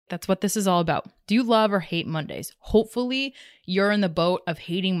That's what this is all about. Do you love or hate Mondays? Hopefully you're in the boat of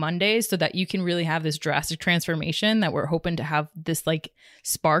hating Mondays so that you can really have this drastic transformation that we're hoping to have this like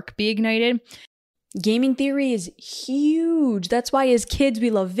spark be ignited. Gaming theory is huge. That's why as kids, we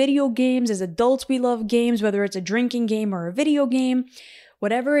love video games. As adults, we love games, whether it's a drinking game or a video game.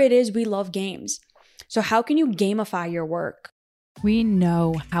 Whatever it is, we love games. So how can you gamify your work? We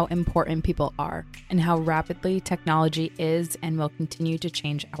know how important people are and how rapidly technology is and will continue to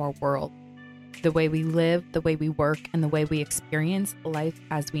change our world. The way we live, the way we work, and the way we experience life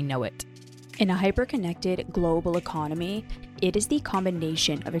as we know it. In a hyper-connected global economy, it is the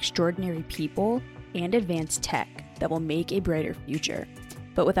combination of extraordinary people and advanced tech that will make a brighter future.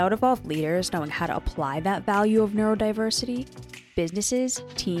 But without evolved leaders knowing how to apply that value of neurodiversity, businesses,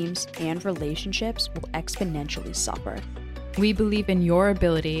 teams, and relationships will exponentially suffer. We believe in your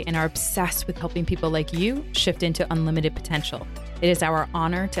ability and are obsessed with helping people like you shift into unlimited potential. It is our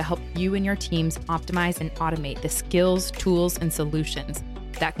honor to help you and your teams optimize and automate the skills, tools, and solutions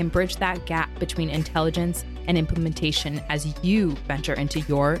that can bridge that gap between intelligence and implementation as you venture into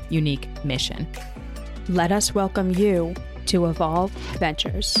your unique mission. Let us welcome you to Evolve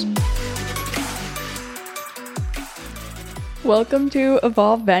Ventures. Welcome to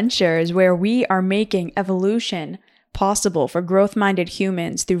Evolve Ventures, where we are making evolution possible for growth-minded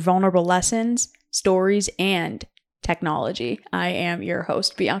humans through vulnerable lessons, stories, and technology. I am your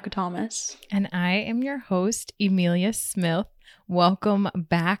host, Bianca Thomas. And I am your host, Emilia Smith. Welcome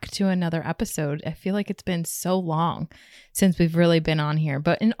back to another episode. I feel like it's been so long since we've really been on here,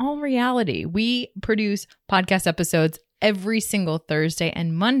 but in all reality, we produce podcast episodes every single Thursday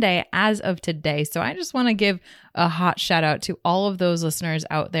and Monday as of today. So I just want to give a hot shout out to all of those listeners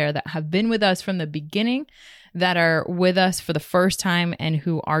out there that have been with us from the beginning, that are with us for the first time, and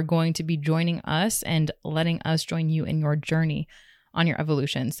who are going to be joining us and letting us join you in your journey on your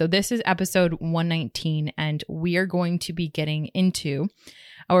evolution. So this is episode 119, and we are going to be getting into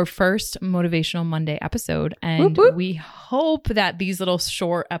our first Motivational Monday episode. And whoop, whoop. We hope that these little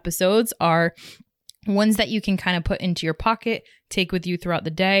short episodes are ones that you can kind of put into your pocket, take with you throughout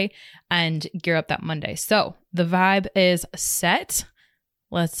the day, and gear up that Monday. So the vibe is set.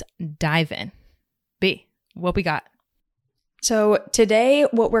 Let's dive in. B, what we got? So today,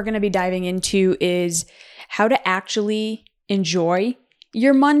 what we're going to be diving into is how to actually enjoy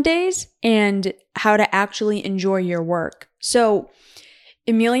your Mondays and how to actually enjoy your work. So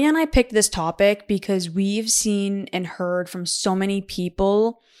Emilia and I picked this topic because we've seen and heard from so many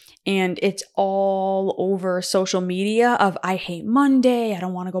people, and it's all over social media of, I hate Monday, I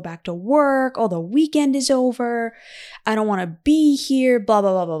don't want to go back to work, oh, the weekend is over, I don't want to be here, blah,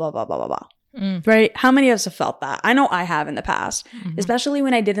 blah, blah, blah, blah, blah, blah, blah. Right? How many of us have felt that? I know I have in the past, especially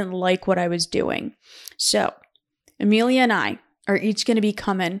when I didn't like what I was doing. So Emilia and I are each going to be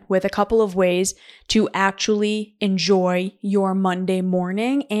coming with a couple of ways to actually enjoy your Monday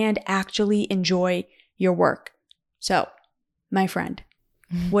morning and actually enjoy your work. So, my friend,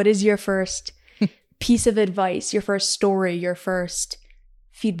 what is your first piece of advice, your first story, your first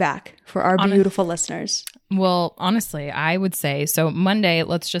feedback for our beautiful listeners? Well, honestly, I would say, so Monday,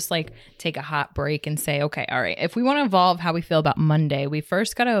 let's just like take a hot break and say, okay, all right, if we want to evolve how we feel about Monday, we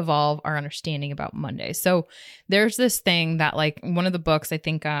first got to evolve our understanding about Monday. So there's this thing that, like, one of the books I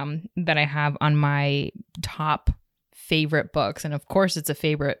think that I have on my top favorite books, and of course it's a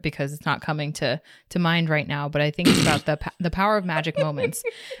favorite because it's not coming to mind right now, but I think it's about the power of magic moments.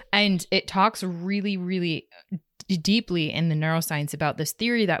 And it talks really, really deeply in the neuroscience about this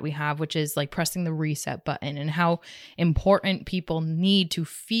theory that we have, which is like pressing the reset button, and how important people need to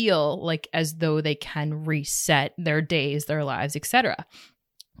feel like as though they can reset their days, their lives, etc.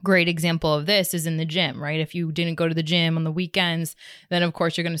 Great example of this is in the gym, right? If you didn't go to the gym on the weekends, then of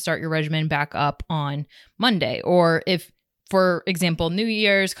course you're going to start your regimen back up on Monday. Or if, for example, New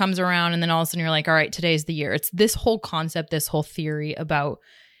Year's comes around and then all of a sudden you're like, all right, today's the year. It's this whole concept, this whole theory about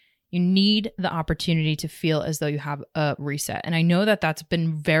you need the opportunity to feel as though you have a reset. And I know that that's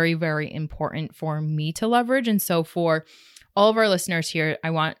been very, very important for me to leverage. And so for all of our listeners here,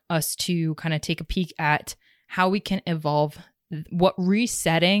 I want us to kind of take a peek at how we can evolve what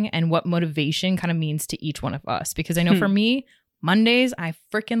resetting and what motivation kind of means to each one of us. Because I know for me, Mondays, I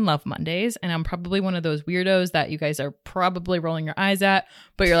freaking love Mondays. And I'm probably one of those weirdos that you guys are probably rolling your eyes at,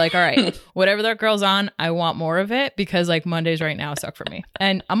 but you're like, all right, whatever that girl's on, I want more of it, because like Mondays right now suck for me.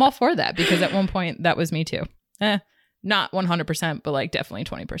 And I'm all for that, because at one point that was me too. Not 100%, but like definitely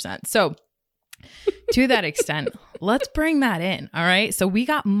 20%. So to that extent, let's bring that in. All right. So we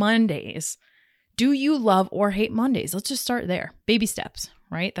got Mondays. Do you love or hate Mondays? Let's just start there. Baby steps,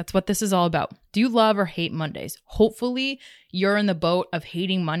 right? That's what this is all about. Do you love or hate Mondays? Hopefully you're in the boat of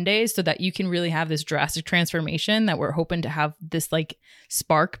hating Mondays so that you can really have this drastic transformation that we're hoping to have this like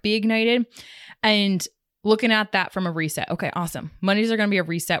spark be ignited. And looking at that from a reset. Okay, awesome. Mondays are going to be a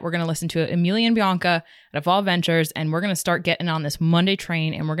reset. We're going to listen to Amelia and Bianca at Evolve Ventures, and we're going to start getting on this Monday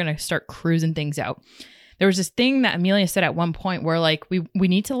train, and we're going to start cruising things out. There was this thing that Amelia said at one point where like we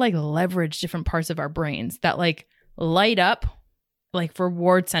need to like leverage different parts of our brains that like light up like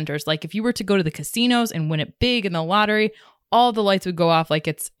reward centers. Like if you were to go to the casinos and win it big in the lottery, all the lights would go off like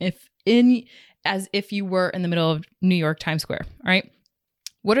as if you were in the middle of New York Times Square, right?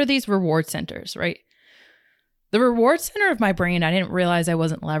 What are these reward centers, right? The reward center of my brain, I didn't realize I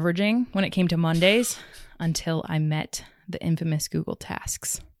wasn't leveraging when it came to Mondays until I met the infamous Google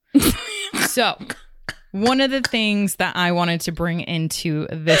Tasks. So one of the things that I wanted to bring into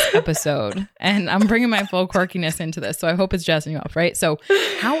this episode, and I'm bringing my full quirkiness into this, so I hope it's jazzing you up, right? So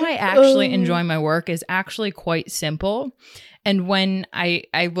how I actually enjoy my work is actually quite simple. And when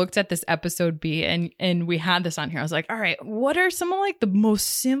I looked at this episode B and we had this on here, I was like, all right, what are some of like the most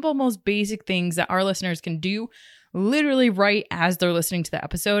simple, most basic things that our listeners can do literally right as they're listening to the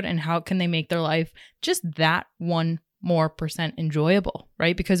episode, and how can they make their life just that 1% more enjoyable,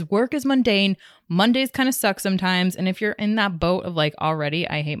 right? Because work is mundane. Mondays kind of suck sometimes. And if you're in that boat of like, already,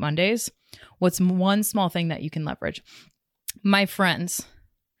 I hate Mondays, what's one small thing that you can leverage? My friends,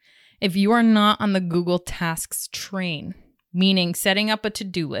 if you are not on the Google Tasks train, meaning setting up a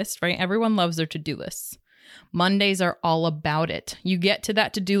to-do list, right? Everyone loves their to-do lists. Mondays are all about it. You get to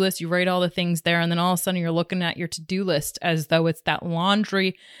that to-do list, you write all the things there, and then all of a sudden you're looking at your to-do list as though it's that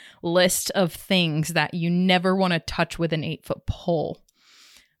laundry list of things that you never want to touch with an 8-foot pole.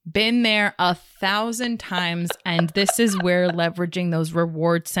 Been there 1,000 times, and this is where leveraging those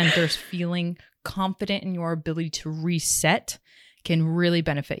reward centers, feeling confident in your ability to reset, can really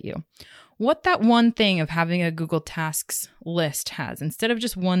benefit you. What that one thing of having a Google Tasks list has, instead of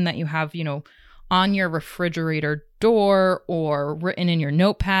just one that you have, on your refrigerator door or written in your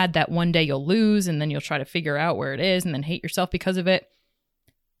notepad that one day you'll lose and then you'll try to figure out where it is and then hate yourself because of it,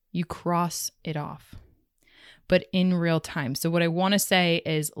 you cross it off, but in real time. So what I want to say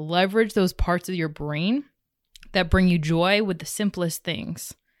is leverage those parts of your brain that bring you joy with the simplest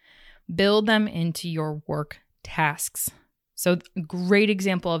things. Build them into your work tasks. So a great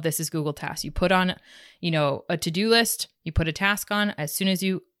example of this is Google Tasks. You put on, a to-do list, you put a task on, as soon as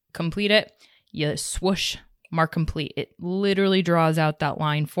you complete it, you swoosh, mark complete. It literally draws out that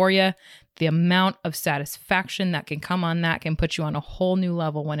line for you. The amount of satisfaction that can come on that can put you on a whole new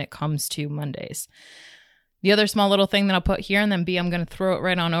level when it comes to Mondays. The other small little thing that I'll put here, and then B, I'm going to throw it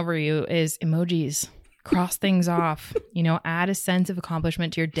right on over you, is emojis. Cross things off, add a sense of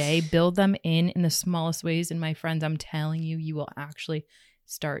accomplishment to your day, build them in the smallest ways. And my friends, I'm telling you, you will actually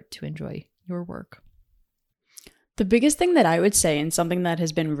start to enjoy your work. The biggest thing that I would say, and something that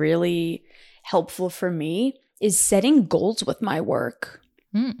has been really helpful for me, is setting goals with my work.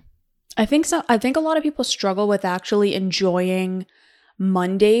 I think a lot of people struggle with actually enjoying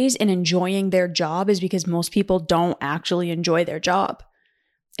Mondays and enjoying their job is because most people don't actually enjoy their job.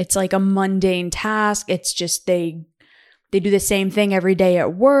 It's like a mundane task. It's just they do the same thing every day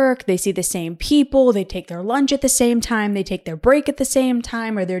at work. They see the same people. They take their lunch at the same time. They take their break at the same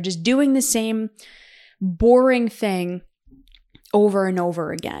time, or they're just doing the same boring thing over and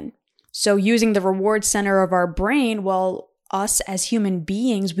over again. So using the reward center of our brain, well, us as human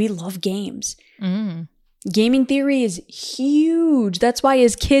beings, we love games. Gaming theory is huge. That's why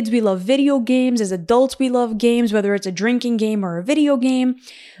as kids, we love video games. As adults, we love games, whether it's a drinking game or a video game.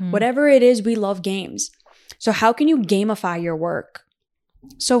 Whatever it is, we love games. So how can you gamify your work?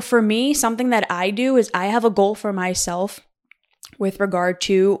 So for me, something that I do is I have a goal for myself with regard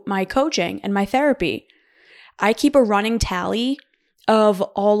to my coaching and my therapy. I keep a running tally of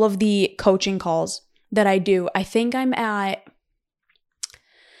all of the coaching calls that I do. I think I'm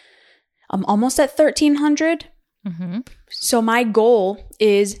almost at 1,300. So my goal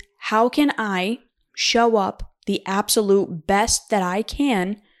is, how can I show up the absolute best that I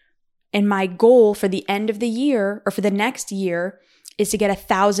can? And my goal for the end of the year, or for the next year, is to get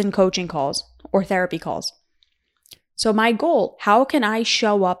 1,000 coaching calls or therapy calls. So my goal, how can I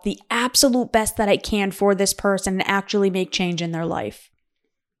show up the absolute best that I can for this person and actually make change in their life?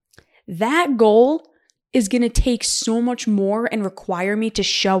 That goal is going to take so much more and require me to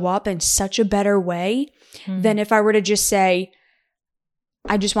show up in such a better way than if I were to just say,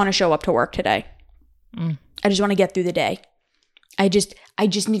 I just want to show up to work today. I just want to get through the day. I just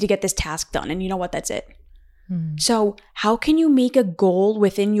need to get this task done. And you know what? That's it. So how can you make a goal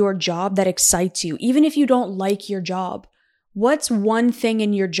within your job that excites you? Even if you don't like your job, What's one thing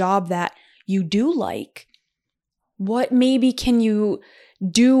in your job that you do like? What maybe can you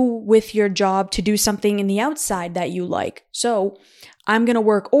do with your job to do something in the outside that you like? So I'm going to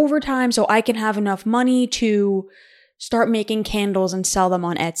work overtime so I can have enough money to start making candles and sell them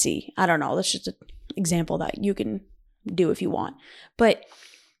on Etsy. I don't know. That's just an example that you can do if you want. But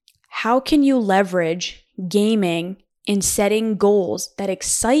how can you leverage gaming in setting goals that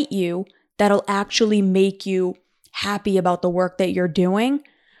excite you, that'll actually make you happy about the work that you're doing,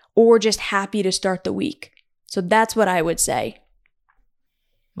 or just happy to start the week? So that's what I would say.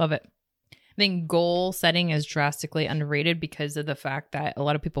 Love it. I think goal setting is drastically underrated because of the fact that a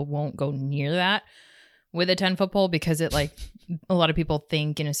lot of people won't go near that with a 10-foot pole, because it like a lot of people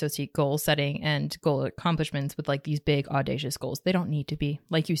think and associate goal setting and goal accomplishments with like these big audacious goals. They don't need to be.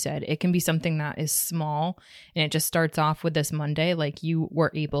 Like you said, it can be something that is small and it just starts off with this Monday. Like you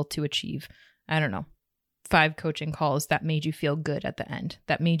were able to achieve, I don't know, 5 coaching calls that made you feel good at the end,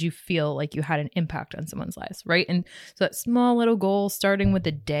 that made you feel like you had an impact on someone's lives, right? And so that small little goal starting with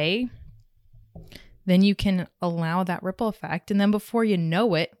the day, then you can allow that ripple effect. And then before you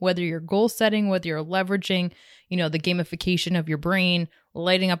know it, whether you're goal setting, whether you're leveraging, the gamification of your brain,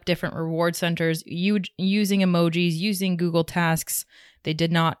 lighting up different reward centers, using emojis, using Google Tasks. They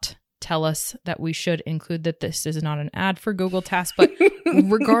did not tell us that we should include that. This is not an ad for Google Tasks, but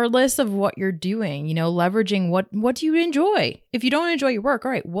regardless of what you're doing, leveraging what do you enjoy? If you don't enjoy your work,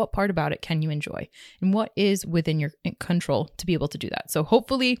 all right, what part about it can you enjoy? And what is within your control to be able to do that? So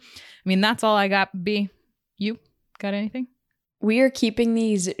hopefully, that's all I got. B, you got anything? We are keeping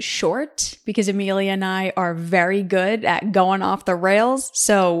these short because Amelia and I are very good at going off the rails.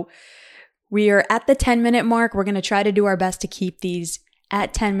 So we are at the 10-minute mark. We're going to try to do our best to keep these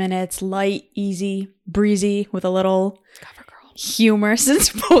at 10 minutes, light, easy, breezy, with a little humor since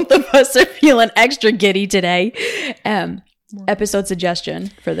both of us are feeling extra giddy today. Episode suggestion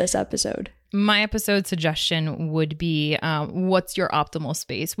for this episode. My episode suggestion would be, what's your optimal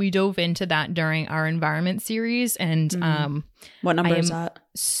space? We dove into that during our environment series. And what number is that?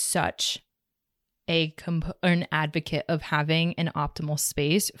 Such an advocate of having an optimal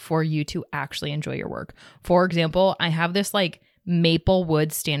space for you to actually enjoy your work. For example, I have this like maple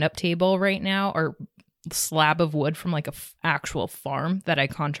wood stand-up table right now, or slab of wood from like a actual farm that I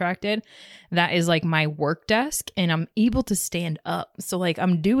contracted. That is like my work desk, and I'm able to stand up. So like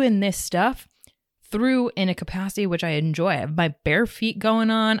I'm doing this stuff through in a capacity which I enjoy. I have my bare feet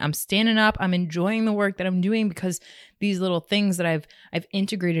going on. I'm standing up. I'm enjoying the work that I'm doing because these little things that I've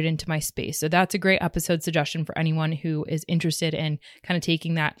integrated into my space. So that's a great episode suggestion for anyone who is interested in kind of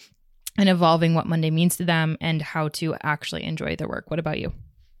taking that and evolving what Monday means to them and how to actually enjoy their work. What about you?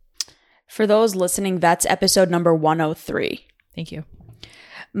 For those listening, that's episode number 103. Thank you.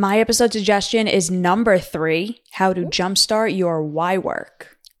 My episode suggestion is number 3, how to jumpstart your why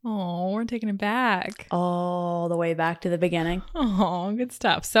work. Oh, we're taking it back. All the way back to the beginning. Oh, good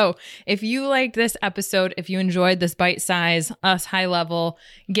stuff. So if you liked this episode, if you enjoyed this bite size, us high level,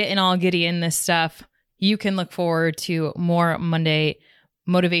 getting all giddy in this stuff, you can look forward to more Monday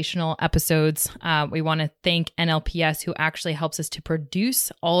motivational episodes. We want to thank NLPS, who actually helps us to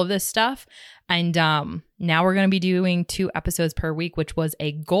produce all of this stuff. And now we're going to be doing 2 episodes per week, which was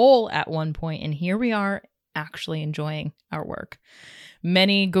a goal at one point. And here we are actually enjoying our work.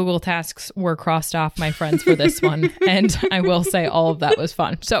 Many Google tasks were crossed off, my friends, for this one. And I will say all of that was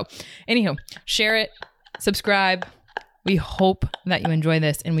fun. So anywho, share it, subscribe. We hope that you enjoy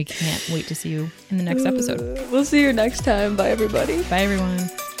this, and we can't wait to see you in the next episode. We'll see you next time. Bye, everybody. Bye, everyone.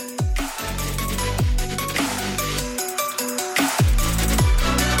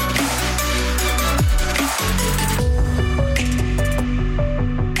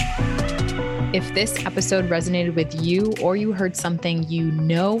 If this episode resonated with you, or you heard something you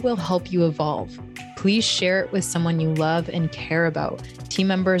know will help you evolve, please share it with someone you love and care about, team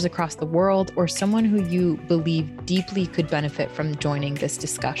members across the world, or someone who you believe deeply could benefit from joining this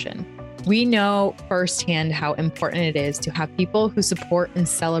discussion. We know firsthand how important it is to have people who support and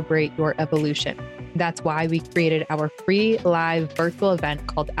celebrate your evolution. That's why we created our free live virtual event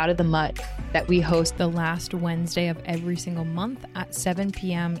called Out of the Mud that we host the last Wednesday of every single month at 7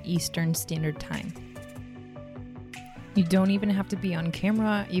 p.m. Eastern Standard Time. You don't even have to be on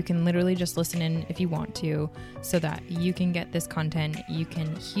camera. You can literally just listen in if you want to, so that you can get this content. You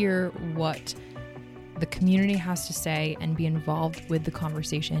can hear what the community has to say and be involved with the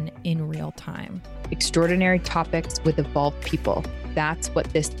conversation in real time. Extraordinary topics with evolved people. That's what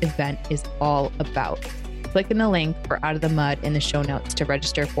this event is all about. Click in the link for Out of the Mud in the show notes to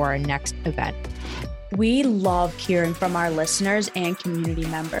register for our next event. We love hearing from our listeners and community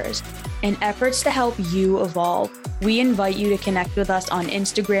members. In efforts to help you evolve, we invite you to connect with us on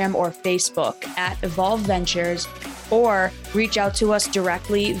Instagram or Facebook at Evolve Ventures, or reach out to us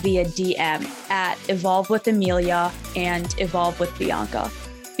directly via DM at Evolve with Amelia and Evolve with Bianca.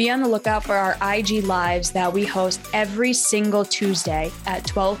 Be on the lookout for our IG Lives that we host every single Tuesday at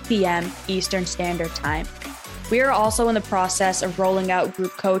 12 p.m. Eastern Standard Time. We are also in the process of rolling out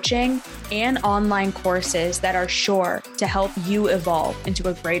group coaching and online courses that are sure to help you evolve into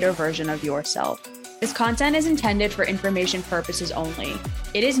a greater version of yourself. This content is intended for information purposes only.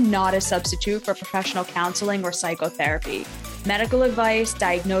 It is not a substitute for professional counseling or psychotherapy, medical advice,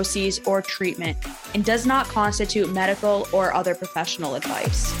 diagnoses, or treatment, and does not constitute medical or other professional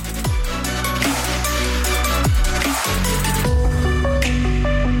advice.